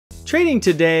Trading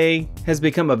today has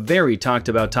become a very talked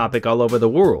about topic all over the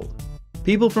world.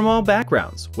 People from all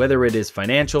backgrounds, whether it is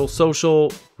financial, social,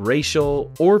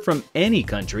 racial, or from any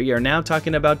country, are now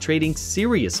talking about trading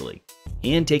seriously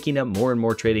and taking up more and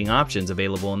more trading options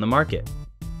available in the market.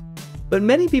 But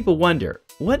many people wonder,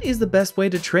 what is the best way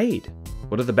to trade?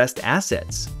 What are the best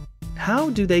assets? How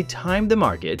do they time the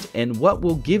market, and what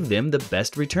will give them the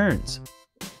best returns?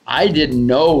 I didn't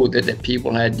know that the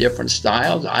people had different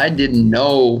styles. I didn't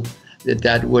know that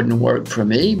that wouldn't work for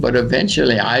me, but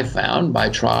eventually I found by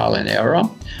trial and error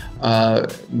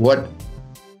what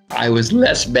I was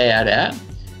less bad at,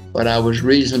 but I was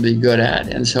reasonably good at,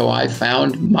 and so I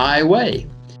found my way.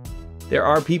 There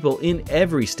are people in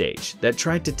every stage that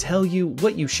try to tell you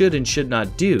what you should and should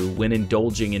not do when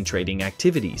indulging in trading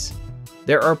activities.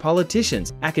 There are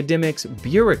politicians, academics,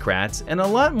 bureaucrats, and a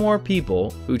lot more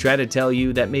people who try to tell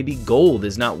you that maybe gold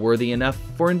is not worthy enough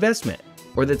for investment,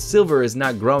 or that silver is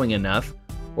not growing enough,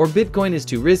 or Bitcoin is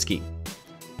too risky.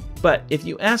 But if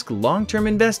you ask long-term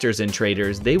investors and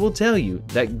traders, they will tell you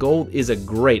that gold is a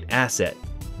great asset.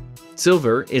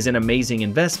 Silver is an amazing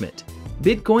investment.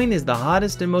 Bitcoin is the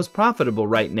hottest and most profitable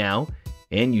right now,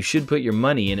 and you should put your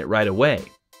money in it right away.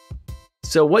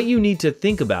 So what you need to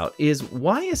think about is,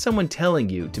 why is someone telling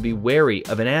you to be wary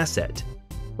of an asset?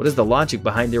 What is the logic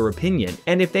behind their opinion,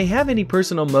 and if they have any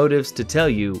personal motives to tell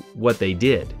you what they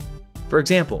did? For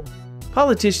example,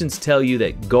 politicians tell you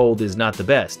that gold is not the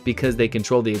best because they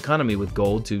control the economy with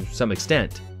gold to some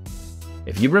extent.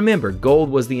 If you remember, gold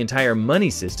was the entire money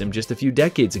system just a few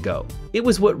decades ago. It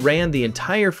was what ran the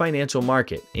entire financial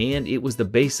market, and it was the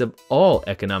base of all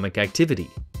economic activity.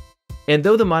 And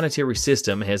though the monetary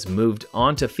system has moved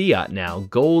on to fiat now,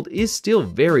 gold is still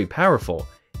very powerful,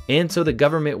 and so the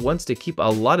government wants to keep a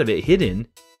lot of it hidden,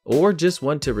 or just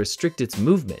want to restrict its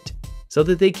movement, so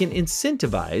that they can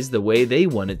incentivize the way they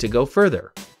want it to go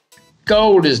further.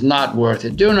 Gold is not worth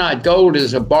it. Gold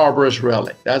is a barbarous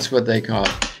relic. That's what they call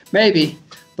it. Maybe,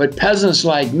 but peasants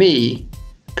like me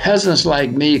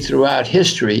throughout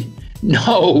history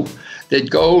know that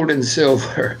gold and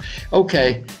silver,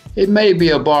 okay, it may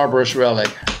be a barbarous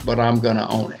relic, but I'm going to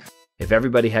own it. If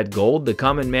everybody had gold, the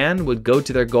common man would go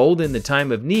to their gold in the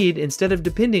time of need instead of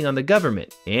depending on the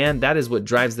government, and that is what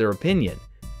drives their opinion,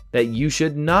 that you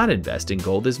should not invest in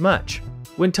gold as much.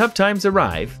 When tough times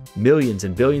arrive, millions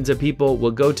and billions of people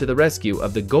will go to the rescue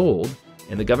of the gold,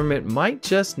 and the government might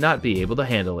just not be able to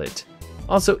handle it.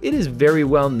 Also, it is very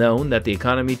well known that the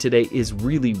economy today is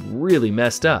really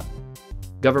messed up.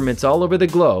 Governments all over the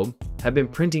globe have been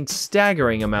printing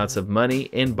staggering amounts of money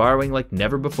and borrowing like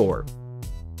never before.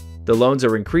 The loans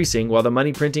are increasing while the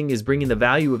money printing is bringing the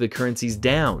value of the currencies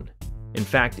down. In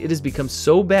fact, it has become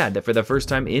so bad that for the first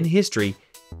time in history,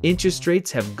 interest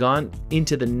rates have gone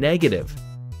into the negative.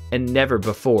 And never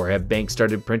before have banks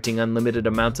started printing unlimited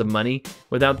amounts of money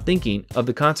without thinking of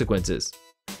the consequences.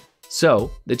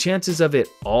 So, the chances of it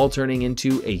all turning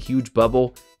into a huge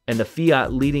bubble and the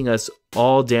fiat leading us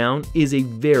all down is a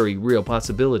very real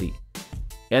possibility.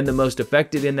 And the most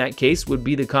affected in that case would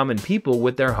be the common people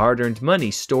with their hard-earned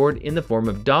money stored in the form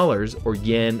of dollars or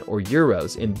yen or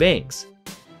euros in banks,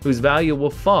 whose value will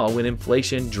fall when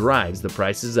inflation drives the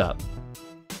prices up.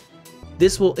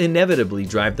 This will inevitably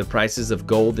drive the prices of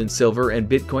gold and silver and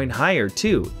Bitcoin higher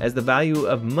too, as the value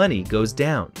of money goes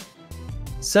down.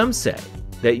 Some say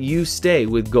that you stay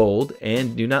with gold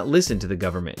and do not listen to the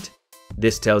government.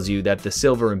 This tells you that the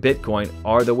silver and Bitcoin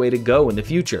are the way to go in the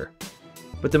future.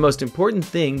 But the most important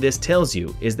thing this tells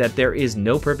you is that there is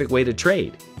no perfect way to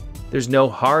trade. There's no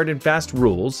hard and fast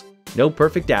rules, no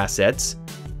perfect assets.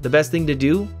 The best thing to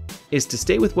do is to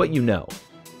stay with what you know.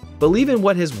 Believe in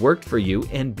what has worked for you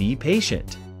and be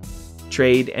patient.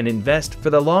 Trade and invest for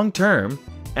the long term,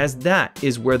 as that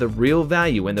is where the real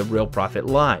value and the real profit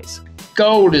lies.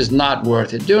 Gold is not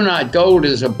worth it. Gold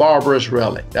is a barbarous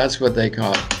relic. That's what they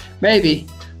call it. Maybe,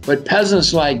 but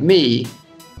peasants like me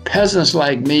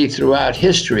throughout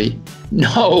history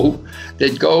know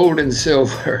that gold and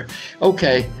silver,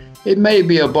 okay, it may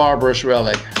be a barbarous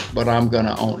relic, but I'm going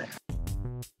to own it.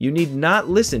 You need not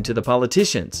listen to the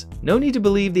politicians. No need to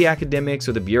believe the academics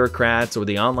or the bureaucrats or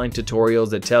the online tutorials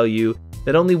that tell you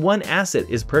that only one asset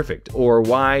is perfect, or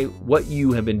why what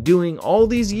you have been doing all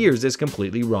these years is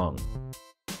completely wrong.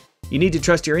 You need to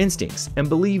trust your instincts and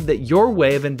believe that your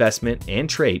way of investment and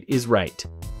trade is right.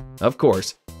 Of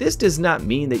course, this does not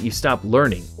mean that you stop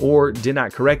learning or did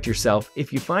not correct yourself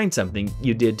if you find something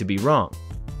you did to be wrong.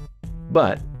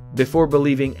 But before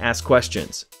believing, ask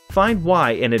questions. Find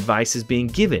why an advice is being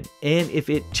given and if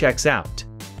it checks out.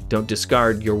 Don't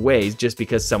discard your ways just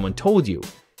because someone told you.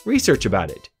 Research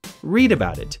about it, read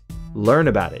about it, learn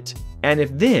about it, And if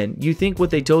then you think what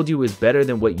they told you is better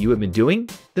than what you have been doing,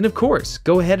 then of course,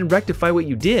 go ahead and rectify what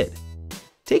you did.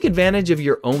 Take advantage of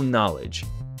your own knowledge.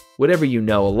 Whatever you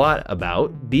know a lot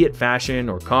about, be it fashion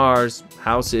or cars,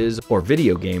 houses, or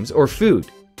video games, or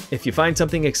food. If you find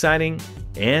something exciting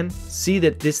and see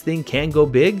that this thing can go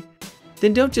big,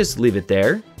 then don't just leave it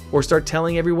there or start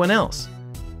telling everyone else.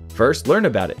 First, learn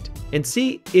about it and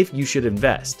see if you should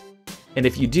invest. And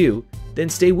if you do, then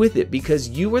stay with it because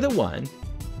you are the one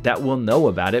that will know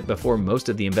about it before most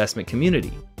of the investment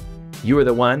community. You are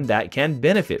the one that can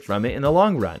benefit from it in the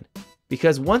long run,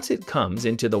 because once it comes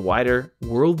into the wider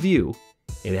worldview,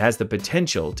 it has the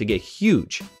potential to get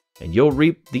huge, and you'll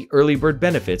reap the early bird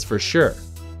benefits for sure.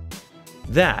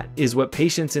 That is what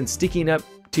patience and sticking up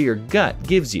to your gut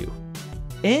gives you.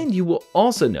 And you will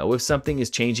also know if something is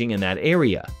changing in that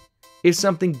area, if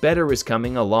something better is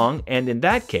coming along, and in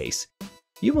that case,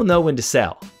 you will know when to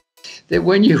sell. That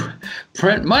when you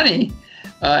print money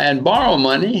and borrow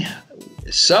money,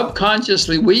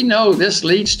 subconsciously we know this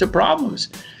leads to problems.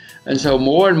 And so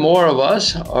more and more of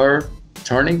us are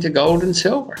turning to gold and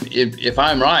silver. If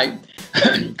I'm right,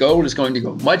 gold is going to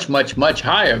go much, much, much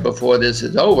higher before this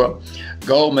is over.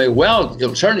 Gold may well,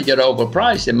 it'll certainly get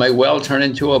overpriced. It may well turn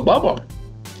into a bubble.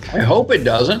 I hope it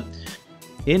doesn't.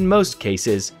 In most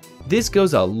cases, this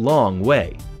goes a long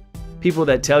way. People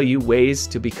that tell you ways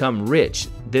to become rich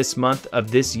this month of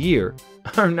this year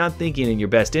are not thinking in your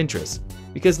best interest,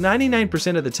 because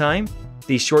 99% of the time,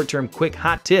 these short-term quick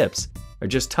hot tips are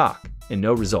just talk and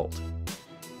no result.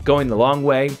 Going the long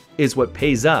way is what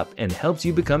pays up and helps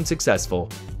you become successful.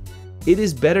 It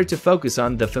is better to focus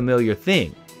on the familiar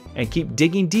thing and keep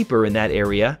digging deeper in that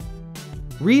area.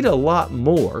 Read a lot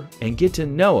more and get to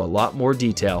know a lot more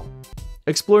detail.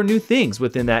 Explore new things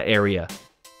within that area.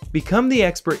 Become the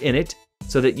expert in it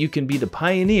so that you can be the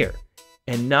pioneer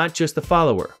and not just the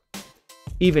follower.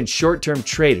 Even short-term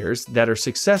traders that are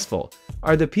successful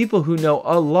are the people who know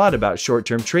a lot about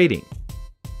short-term trading.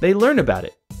 They learn about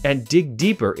it and dig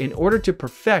deeper in order to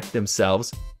perfect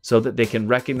themselves so that they can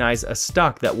recognize a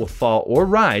stock that will fall or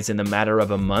rise in the matter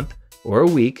of a month or a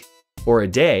week or a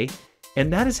day,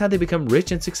 and that is how they become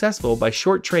rich and successful, by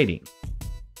short trading.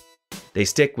 They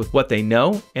stick with what they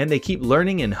know and they keep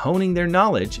learning and honing their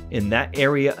knowledge in that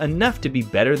area enough to be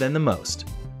better than the most.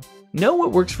 Know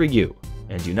what works for you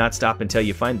and do not stop until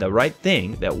you find the right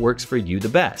thing that works for you the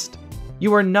best.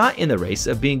 You are not in the race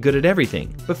of being good at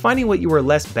everything, but finding what you are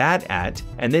less bad at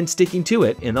and then sticking to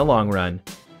it in the long run.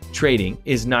 Trading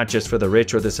is not just for the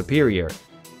rich or the superior.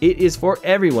 It is for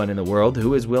everyone in the world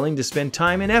who is willing to spend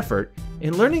time and effort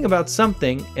in learning about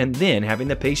something and then having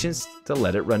the patience to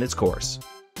let it run its course.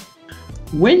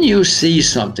 When you see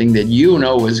something that you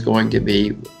know is going to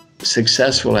be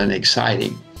successful and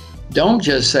exciting, don't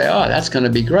just say, oh, that's going to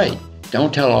be great.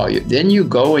 Don't tell all you. Then you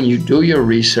go and you do your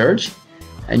research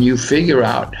and you figure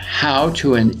out how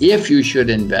to and if you should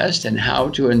invest and how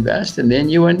to invest, and then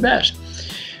you invest.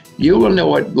 You will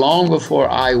know it long before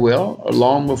I will, or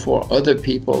long before other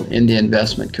people in the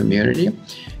investment community.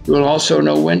 You will also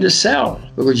know when to sell,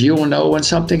 because you will know when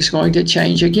something's going to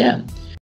change again.